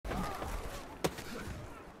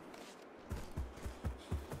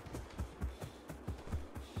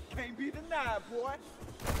can't be denied, boy.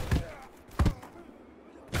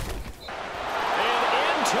 And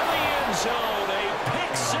into the end zone, a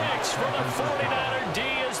pick six for the 49er D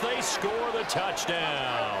as they score the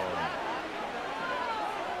touchdown.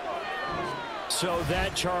 So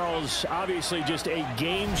that, Charles, obviously just a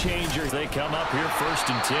game changer. They come up here 1st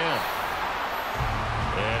and 10.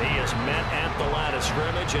 And he is met at the line of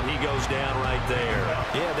scrimmage, and he goes down right there.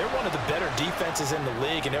 Yeah, they're one of the better defenses in the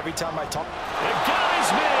league, and every time I talk... And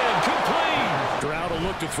Geisman, complete. Stroud will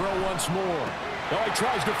look to throw once more. Oh, he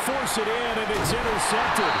tries to force it in, and it's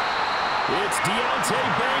intercepted. It's Deonte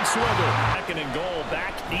Banks with it. 2nd and goal,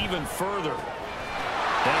 back even further.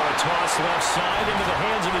 Now a toss left side into the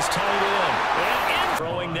hands of his tight end. And in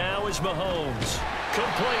throwing now is Mahomes.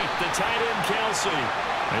 Complete, the tight end Kelsey.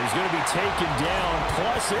 And he's going to be taken down.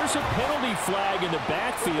 Plus, there's a penalty flag in the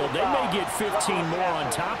backfield. They may get 15 more on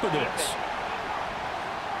top of this.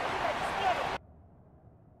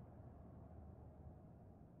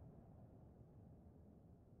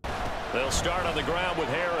 They'll start on the ground with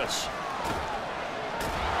Harris.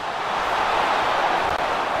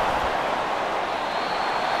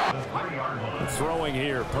 Throwing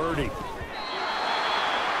here, Purdy.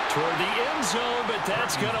 Toward the end zone, but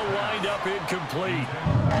that's going to wind up incomplete.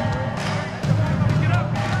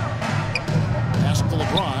 Pass to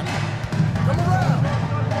LeBron. Come around.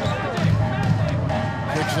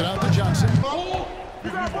 Picks it out to Johnson.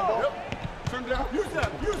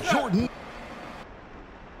 Jordan.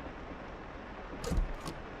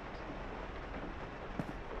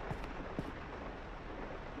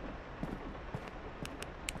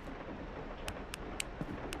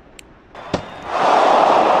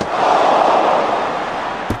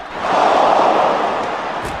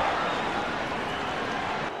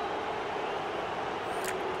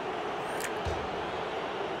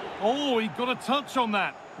 Oh, he got a touch on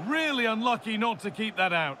that. Really unlucky not to keep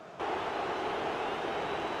that out.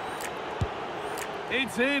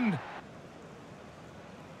 It's in.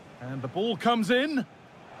 And the ball comes in.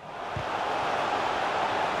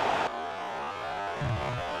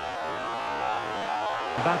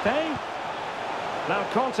 Mbappe. Now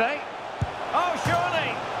Conte. Oh,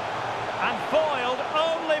 surely. And foiled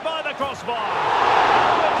only by the crossbar.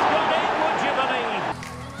 Oh, it's gone in, would you believe?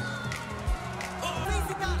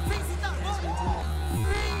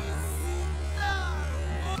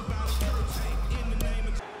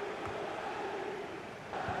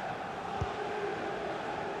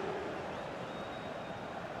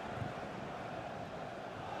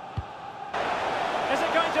 Is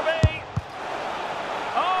it going to be?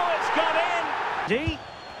 Oh, it's gone in. D.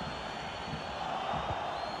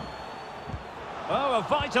 Oh, a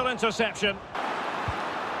vital interception.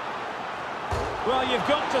 Well, you've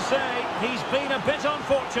got to say, he's been a bit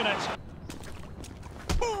unfortunate.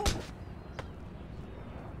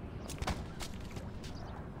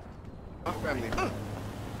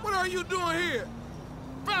 What are you doing here?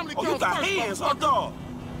 Family comes you got first, hands, huh, dog?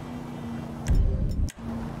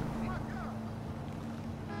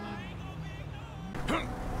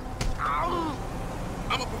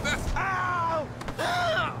 I'm a professor. Ow!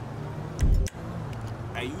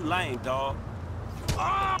 Hey, you lame, dog.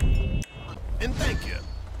 And thank you.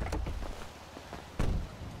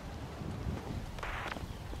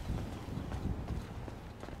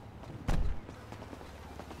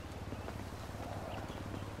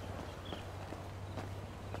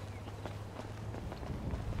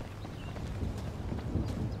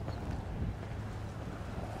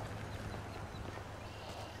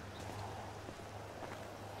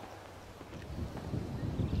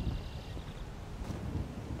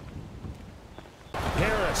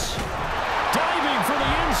 Harris diving for the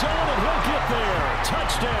end zone, and he'll get there.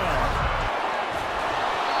 Touchdown.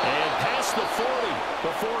 And past the 40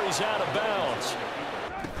 before he's out of bounds.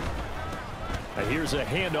 And here's a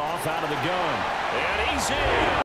handoff out of the gun. And he's in.